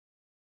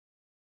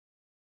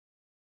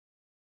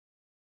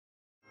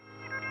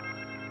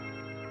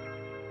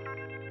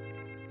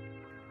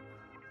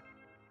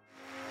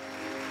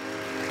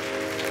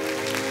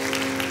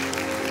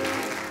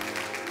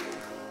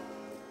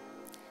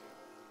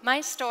My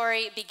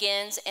story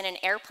begins in an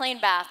airplane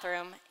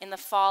bathroom in the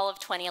fall of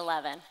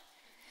 2011.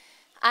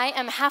 I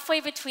am halfway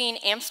between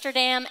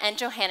Amsterdam and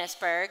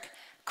Johannesburg,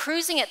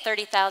 cruising at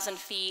 30,000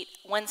 feet,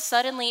 when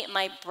suddenly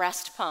my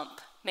breast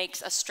pump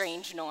makes a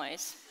strange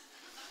noise.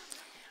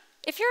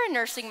 If you're a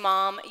nursing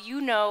mom,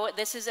 you know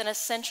this is an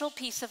essential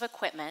piece of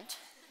equipment,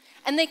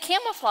 and they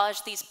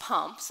camouflage these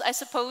pumps, I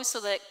suppose, so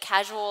that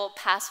casual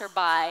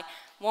passerby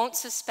won't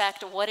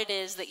suspect what it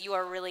is that you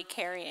are really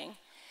carrying.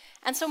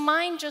 And so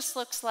mine just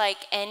looks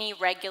like any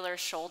regular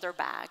shoulder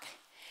bag.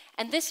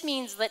 And this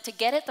means that to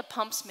get at the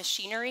pump's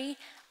machinery,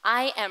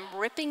 I am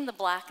ripping the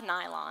black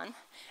nylon,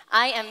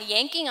 I am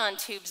yanking on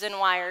tubes and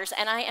wires,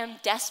 and I am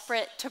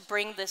desperate to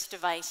bring this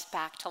device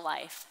back to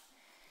life.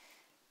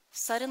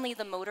 Suddenly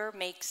the motor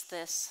makes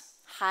this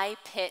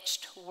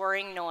high-pitched,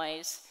 whirring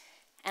noise,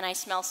 and I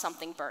smell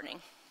something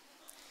burning.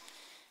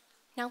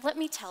 Now let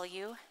me tell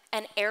you,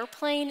 an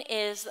airplane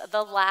is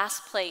the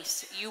last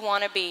place you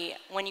want to be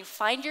when you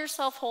find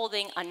yourself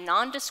holding a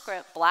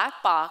nondescript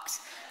black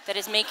box that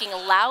is making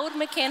loud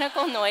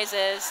mechanical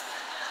noises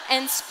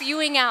and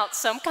spewing out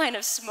some kind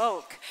of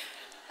smoke.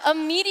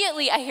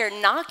 Immediately, I hear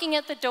knocking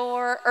at the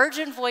door,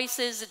 urgent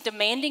voices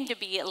demanding to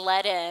be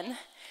let in.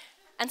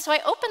 And so I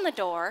open the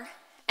door,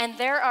 and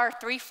there are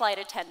 3 flight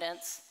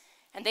attendants,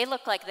 and they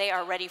look like they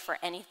are ready for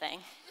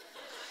anything.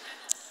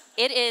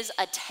 It is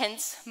a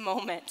tense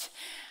moment.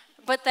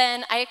 But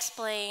then I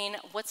explain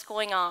what's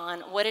going on,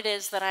 what it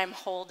is that I'm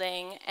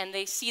holding, and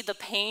they see the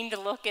pained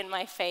look in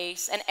my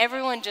face, and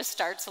everyone just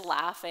starts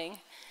laughing,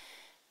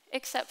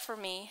 except for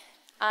me.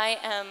 I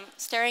am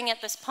staring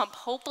at this pump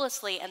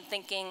hopelessly and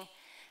thinking,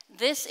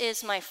 this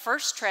is my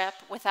first trip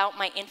without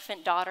my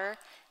infant daughter,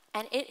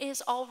 and it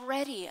is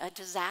already a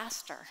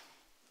disaster.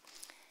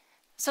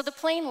 So the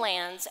plane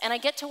lands, and I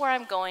get to where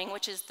I'm going,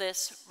 which is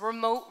this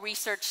remote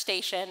research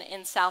station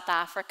in South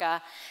Africa,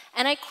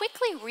 and I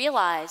quickly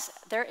realize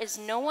there is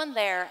no one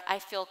there I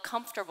feel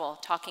comfortable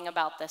talking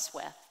about this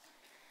with.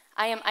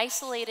 I am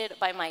isolated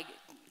by my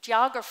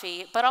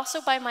geography, but also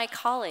by my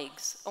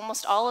colleagues,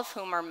 almost all of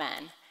whom are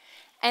men.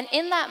 And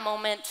in that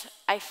moment,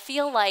 I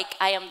feel like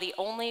I am the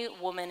only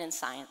woman in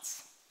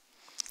science.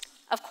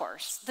 Of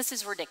course, this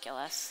is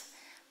ridiculous.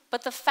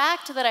 But the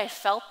fact that I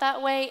felt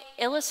that way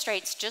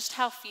illustrates just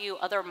how few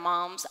other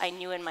moms I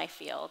knew in my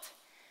field.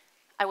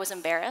 I was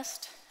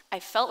embarrassed, I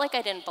felt like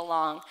I didn't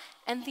belong,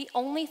 and the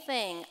only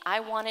thing I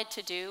wanted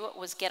to do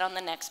was get on the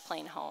next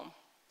plane home.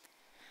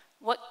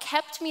 What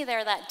kept me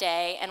there that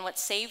day and what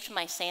saved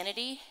my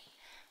sanity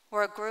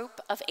were a group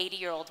of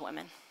 80-year-old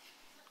women.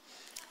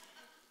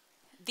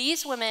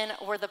 These women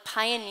were the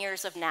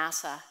pioneers of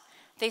NASA.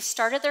 They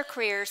started their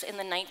careers in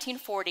the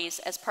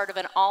 1940s as part of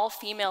an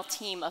all-female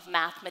team of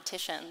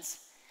mathematicians.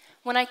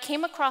 When I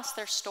came across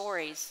their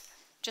stories,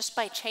 just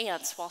by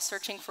chance while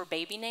searching for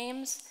baby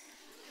names,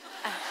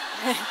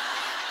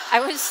 I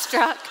was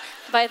struck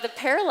by the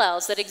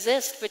parallels that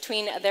exist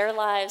between their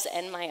lives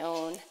and my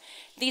own.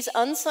 These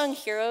unsung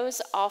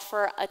heroes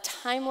offer a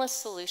timeless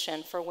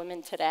solution for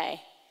women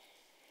today.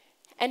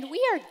 And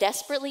we are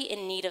desperately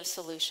in need of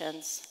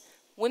solutions.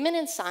 Women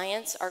in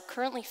science are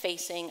currently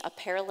facing a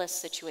perilous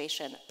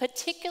situation,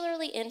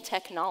 particularly in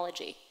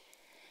technology.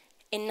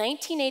 In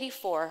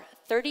 1984,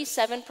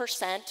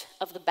 37%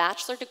 of the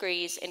bachelor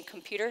degrees in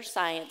computer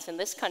science in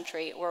this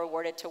country were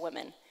awarded to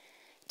women.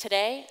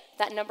 Today,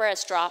 that number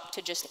has dropped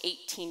to just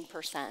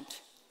 18%.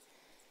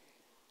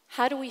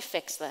 How do we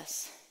fix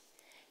this?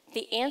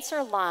 The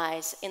answer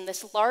lies in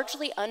this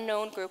largely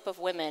unknown group of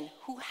women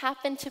who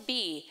happen to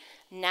be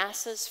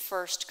NASA's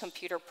first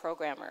computer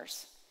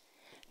programmers.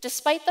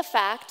 Despite the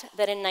fact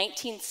that in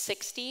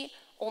 1960,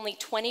 only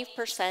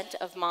 20%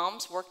 of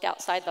moms worked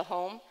outside the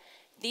home,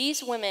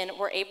 these women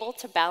were able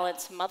to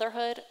balance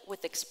motherhood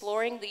with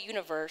exploring the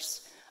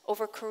universe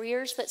over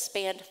careers that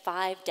spanned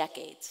 5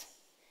 decades.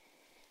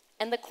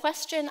 And the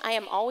question I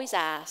am always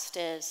asked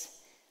is,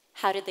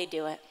 how did they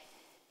do it?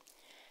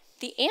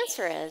 The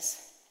answer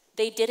is,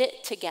 they did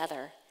it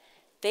together.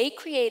 They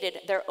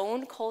created their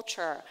own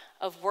culture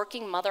of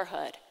working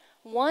motherhood,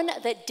 one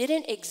that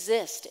didn't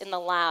exist in the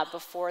lab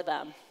before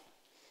them.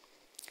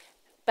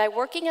 By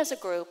working as a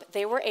group,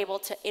 they were able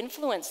to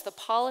influence the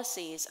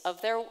policies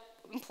of their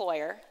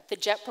employer, the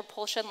Jet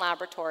Propulsion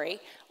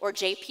Laboratory, or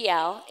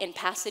JPL, in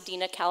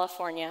Pasadena,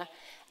 California,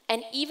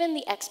 and even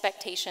the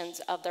expectations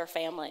of their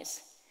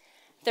families.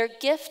 Their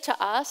gift to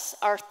us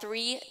are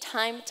 3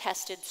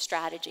 time-tested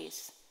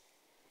strategies.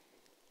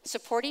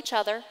 Support each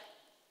other,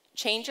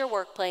 change your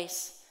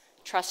workplace,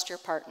 trust your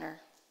partner.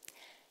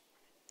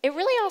 It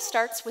really all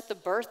starts with the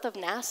birth of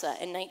NASA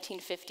in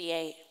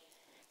 1958.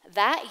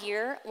 That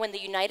year, when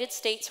the United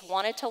States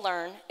wanted to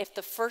learn if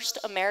the first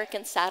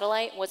American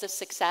satellite was a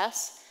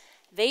success,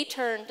 they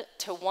turned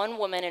to one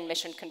woman in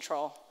mission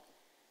control,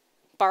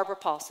 Barbara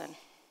Paulson.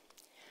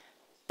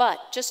 But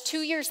just 2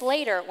 years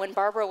later, when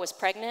Barbara was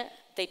pregnant,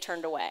 they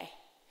turned away.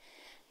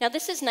 Now,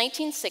 this is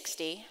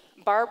 1960.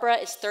 Barbara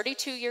is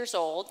 32 years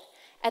old.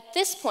 At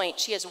this point,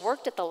 she has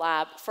worked at the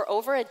lab for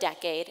over a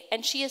decade,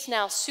 and she is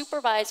now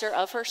supervisor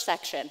of her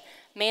section,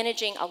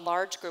 managing a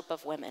large group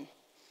of women.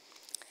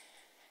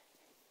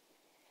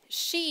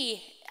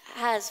 She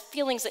has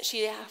feelings that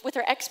with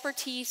her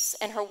expertise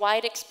and her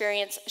wide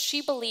experience,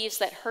 she believes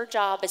that her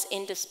job is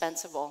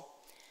indispensable.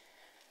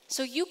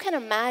 So you can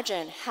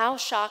imagine how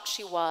shocked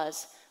she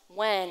was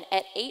when,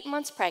 at 8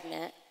 months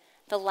pregnant,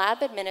 the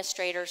lab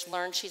administrators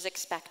learn she's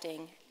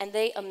expecting, and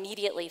they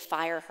immediately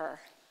fire her.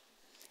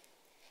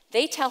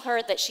 They tell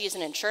her that she is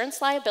an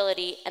insurance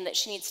liability and that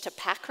she needs to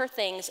pack her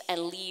things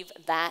and leave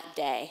that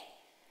day.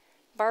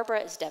 Barbara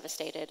is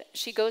devastated.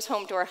 She goes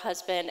home to her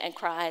husband and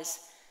cries,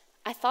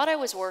 "I thought I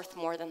was worth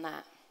more than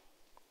that."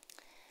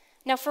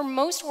 Now, for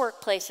most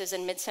workplaces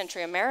in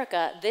mid-century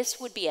America, this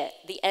would be it,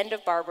 the end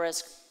of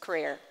Barbara's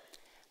career.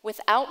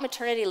 Without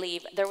maternity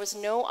leave, there was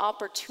no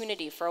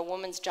opportunity for a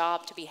woman's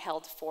job to be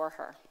held for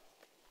her.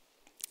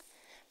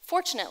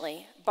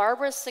 Fortunately,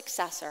 Barbara's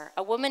successor,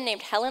 a woman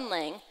named Helen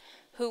Lang,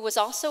 who was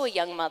also a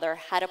young mother,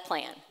 had a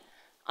plan.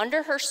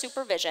 Under her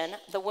supervision,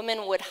 the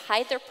women would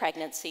hide their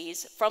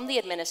pregnancies from the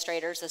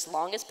administrators as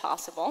long as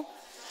possible.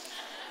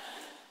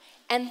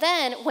 And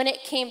then, when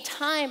it came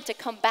time to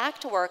come back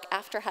to work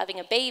after having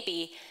a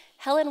baby,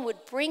 Helen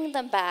would bring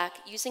them back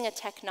using a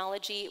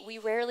technology we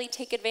rarely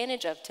take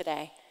advantage of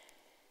today: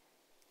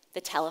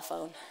 the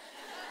telephone.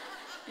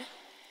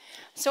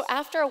 So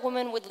after a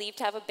woman would leave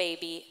to have a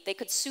baby, they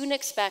could soon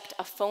expect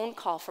a phone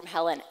call from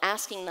Helen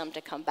asking them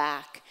to come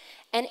back.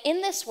 And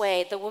in this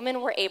way, the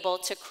women were able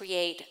to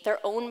create their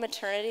own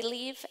maternity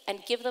leave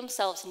and give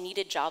themselves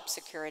needed job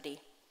security.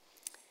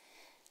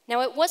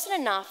 Now, it wasn't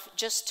enough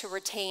just to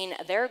retain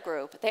their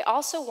group. They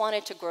also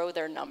wanted to grow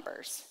their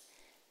numbers.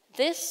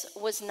 This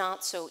was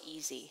not so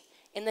easy.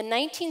 In the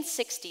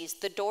 1960s,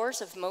 the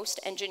doors of most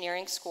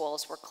engineering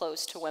schools were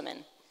closed to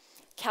women.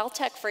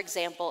 Caltech, for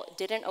example,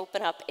 didn't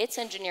open up its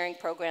engineering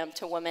program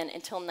to women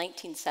until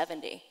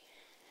 1970.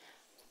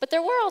 But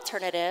there were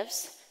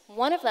alternatives.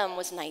 One of them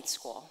was night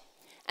school.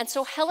 And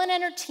so Helen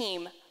and her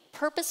team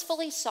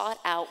purposefully sought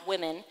out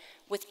women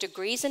with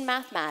degrees in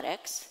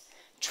mathematics,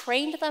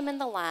 trained them in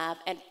the lab,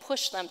 and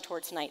pushed them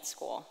towards night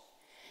school.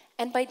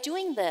 And by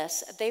doing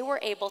this, they were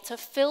able to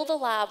fill the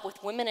lab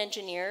with women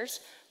engineers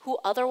who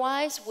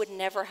otherwise would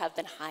never have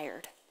been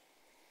hired.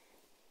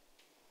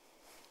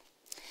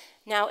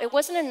 Now, it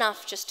wasn't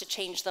enough just to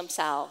change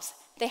themselves.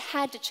 They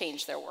had to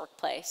change their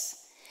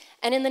workplace.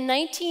 And in the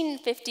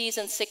 1950s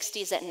and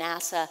 60s at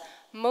NASA,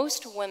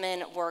 most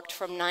women worked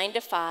from 9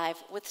 to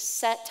 5 with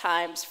set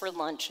times for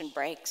lunch and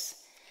breaks.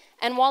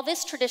 And while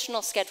this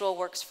traditional schedule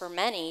works for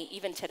many,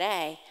 even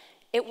today,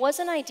 it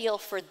wasn't ideal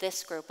for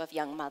this group of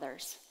young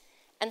mothers.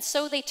 And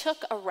so they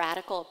took a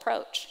radical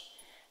approach.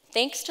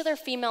 Thanks to their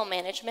female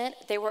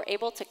management, they were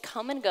able to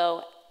come and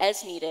go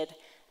as needed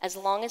as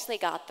long as they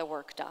got the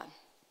work done.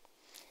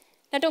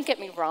 Now, don't get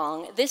me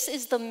wrong, this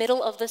is the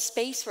middle of the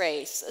space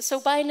race, so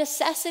by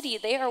necessity,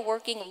 they are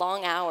working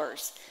long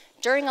hours.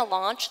 During a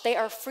launch, they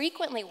are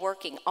frequently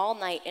working all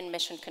night in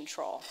mission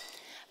control.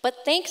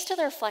 But thanks to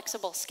their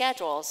flexible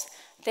schedules,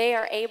 they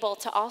are able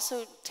to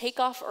also take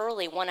off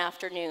early one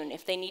afternoon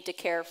if they need to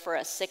care for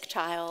a sick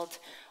child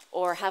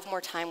or have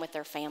more time with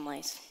their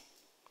families.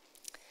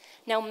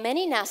 Now,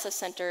 many NASA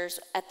centers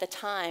at the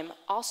time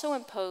also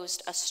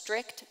imposed a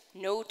strict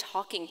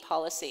no-talking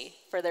policy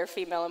for their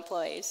female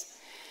employees.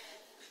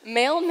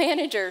 Male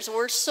managers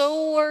were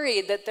so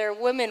worried that their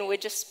women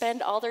would just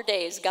spend all their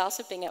days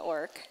gossiping at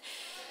work.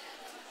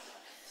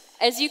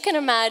 As you can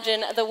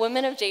imagine, the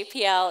women of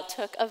JPL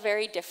took a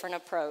very different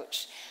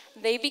approach.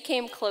 They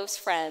became close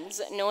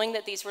friends, knowing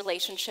that these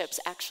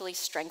relationships actually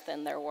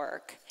strengthened their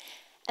work.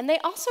 And they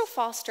also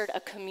fostered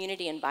a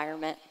community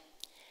environment.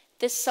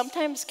 This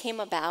sometimes came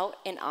about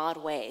in odd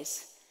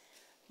ways,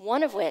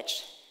 one of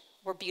which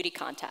were beauty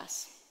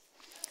contests.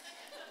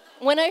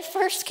 When I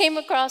first came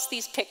across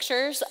these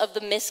pictures of the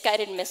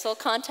misguided missile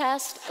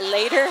contest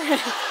later,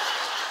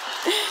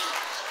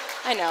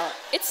 I know,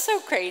 it's so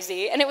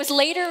crazy, and it was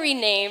later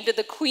renamed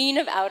the Queen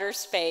of Outer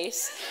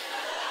Space.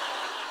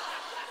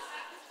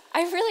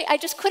 I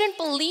just couldn't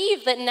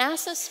believe that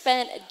NASA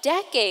spent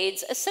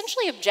decades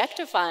essentially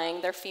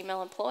objectifying their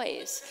female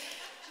employees.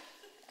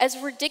 As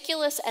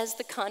ridiculous as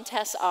the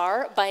contests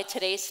are by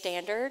today's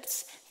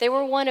standards, they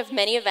were one of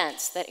many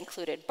events that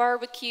included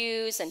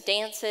barbecues and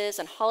dances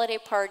and holiday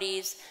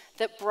parties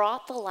that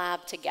brought the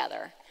lab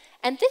together.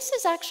 And this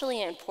is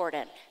actually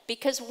important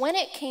because when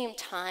it came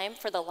time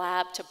for the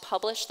lab to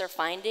publish their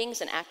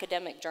findings in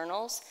academic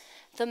journals,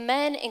 the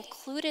men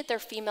included their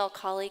female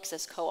colleagues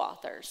as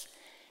co-authors.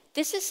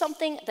 This is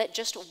something that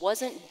just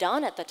wasn't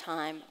done at the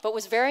time, but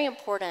was very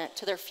important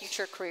to their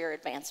future career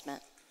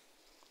advancement.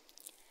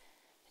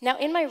 Now,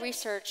 in my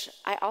research,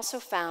 I also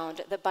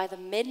found that by the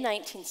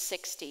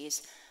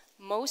mid-1960s,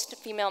 most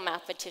female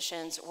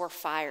mathematicians were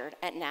fired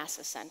at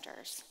NASA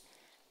centers.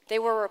 They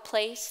were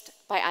replaced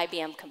by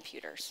IBM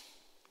computers.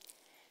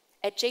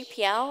 At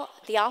JPL,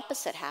 the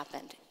opposite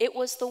happened. It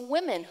was the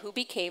women who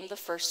became the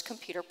first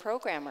computer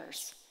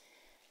programmers.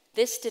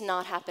 This did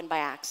not happen by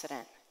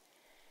accident.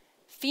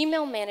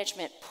 Female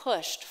management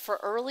pushed for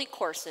early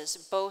courses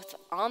both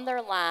on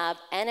their lab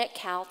and at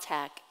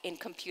Caltech in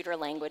computer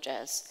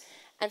languages.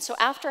 And so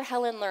after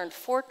Helen learned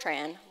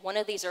Fortran, one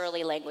of these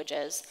early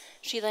languages,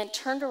 she then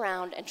turned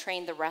around and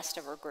trained the rest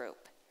of her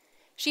group.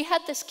 She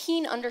had this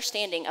keen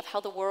understanding of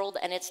how the world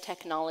and its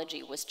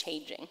technology was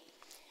changing.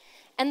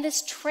 And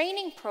this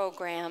training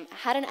program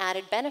had an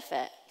added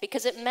benefit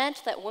because it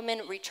meant that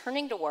women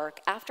returning to work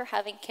after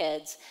having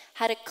kids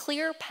had a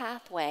clear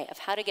pathway of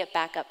how to get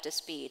back up to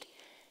speed,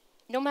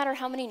 no matter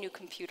how many new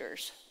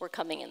computers were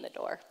coming in the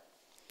door.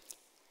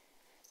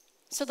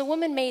 So the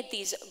women made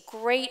these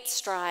great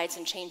strides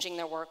in changing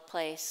their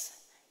workplace.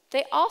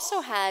 They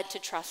also had to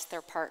trust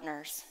their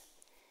partners.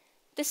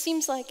 This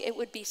seems like it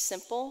would be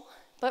simple,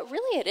 but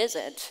really it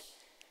isn't.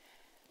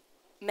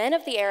 Men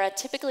of the era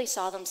typically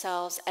saw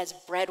themselves as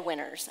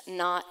breadwinners,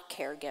 not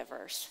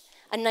caregivers.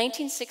 A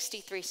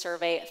 1963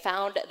 survey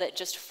found that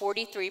just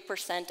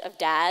 43% of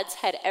dads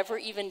had ever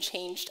even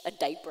changed a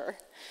diaper.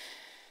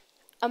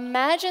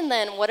 Imagine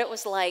then what it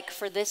was like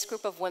for this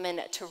group of women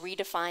to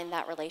redefine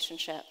that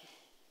relationship.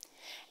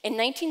 In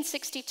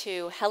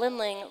 1962, Helen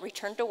Ling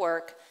returned to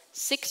work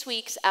 6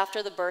 weeks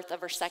after the birth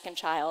of her second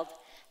child,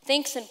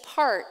 thanks in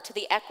part to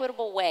the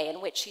equitable way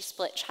in which she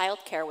split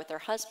childcare with her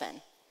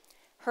husband.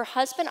 Her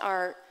husband,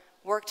 Art,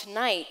 worked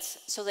nights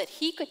so that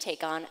he could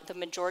take on the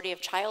majority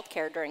of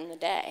childcare during the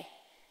day.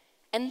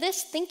 And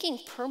this thinking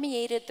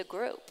permeated the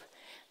group.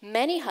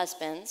 Many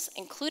husbands,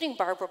 including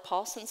Barbara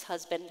Paulson's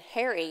husband,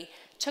 Harry,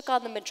 took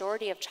on the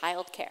majority of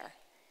childcare.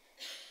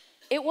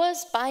 It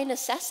was by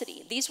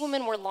necessity. These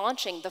women were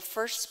launching the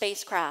first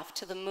spacecraft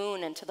to the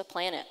moon and to the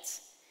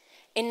planets.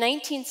 In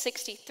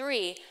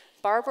 1963,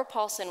 Barbara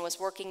Paulson was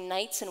working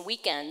nights and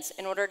weekends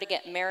in order to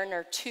get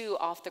Mariner 2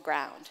 off the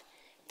ground.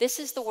 This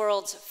is the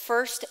world's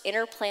first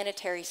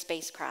interplanetary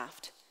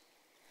spacecraft.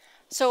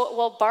 So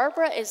while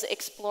Barbara is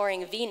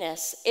exploring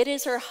Venus, it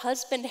is her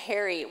husband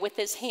Harry with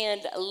his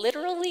hand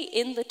literally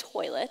in the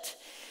toilet.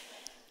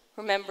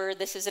 Remember,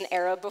 this is an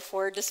era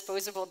before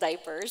disposable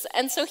diapers.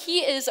 And so he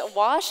is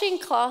washing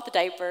cloth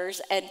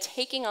diapers and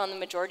taking on the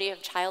majority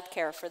of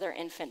childcare for their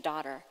infant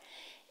daughter.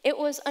 It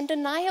was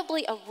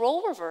undeniably a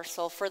role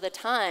reversal for the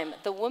time,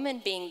 the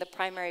woman being the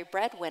primary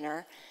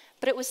breadwinner,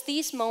 but it was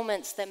these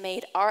moments that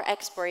made our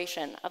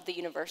exploration of the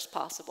universe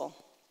possible.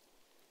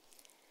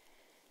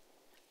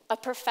 A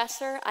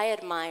professor I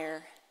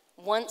admire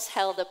once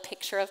held a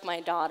picture of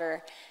my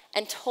daughter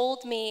and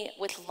told me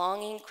with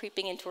longing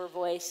creeping into her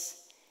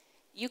voice,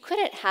 "You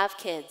couldn't have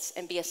kids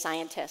and be a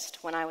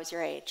scientist when I was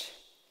your age."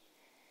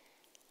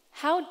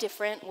 How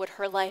different would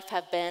her life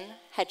have been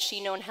had she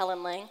known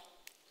Helen Ling?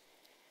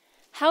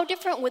 How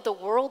different would the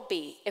world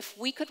be if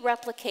we could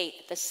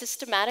replicate the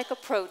systematic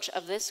approach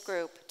of this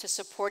group to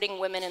supporting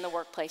women in the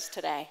workplace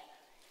today?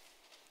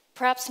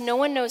 Perhaps no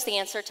one knows the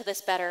answer to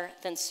this better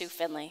than Sue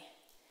Finley.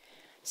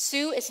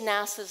 Sue is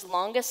NASA's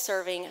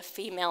longest-serving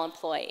female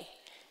employee.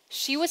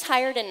 She was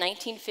hired in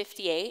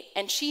 1958,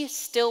 and she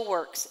still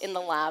works in the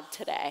lab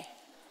today.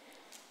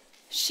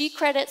 She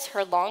credits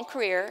her long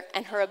career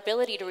and her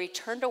ability to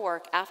return to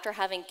work after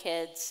having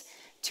kids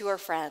to her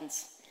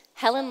friends,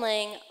 Helen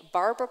Ling,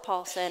 Barbara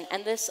Paulson,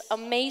 and this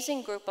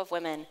amazing group of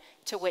women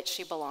to which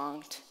she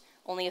belonged,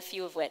 only a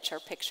few of which are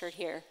pictured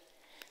here.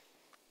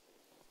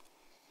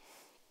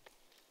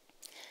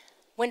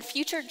 When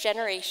future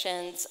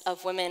generations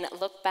of women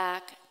look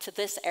back to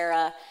this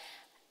era,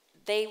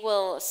 they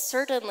will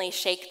certainly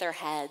shake their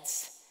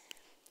heads,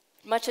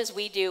 much as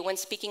we do when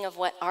speaking of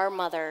what our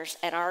mothers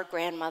and our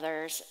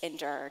grandmothers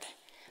endured.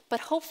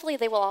 But hopefully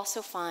they will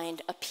also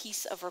find a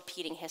piece of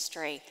repeating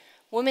history,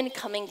 women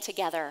coming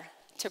together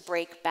to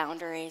break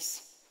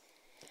boundaries.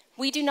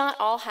 We do not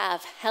all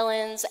have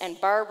Helens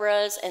and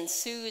Barbaras and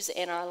Sues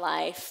in our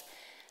life,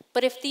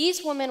 but if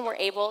these women were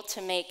able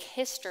to make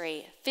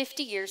history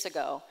 50 years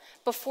ago,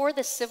 before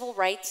the Civil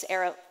Rights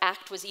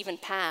Act was even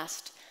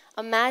passed,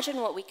 imagine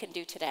what we can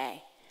do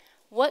today.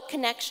 What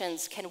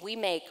connections can we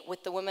make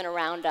with the women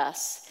around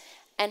us?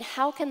 And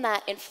how can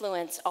that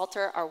influence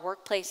alter our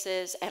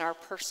workplaces and our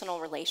personal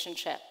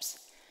relationships,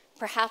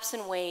 perhaps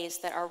in ways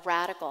that are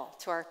radical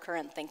to our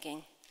current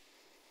thinking?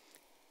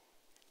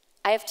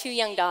 I have 2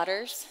 young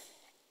daughters,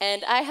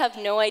 and I have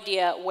no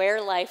idea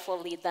where life will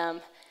lead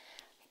them,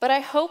 but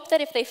I hope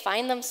that if they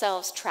find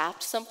themselves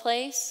trapped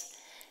someplace,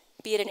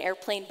 be it an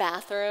airplane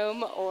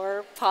bathroom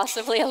or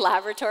possibly a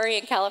laboratory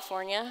in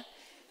California,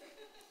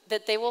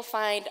 that they will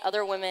find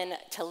other women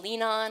to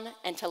lean on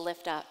and to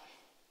lift up.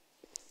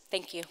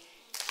 Thank you.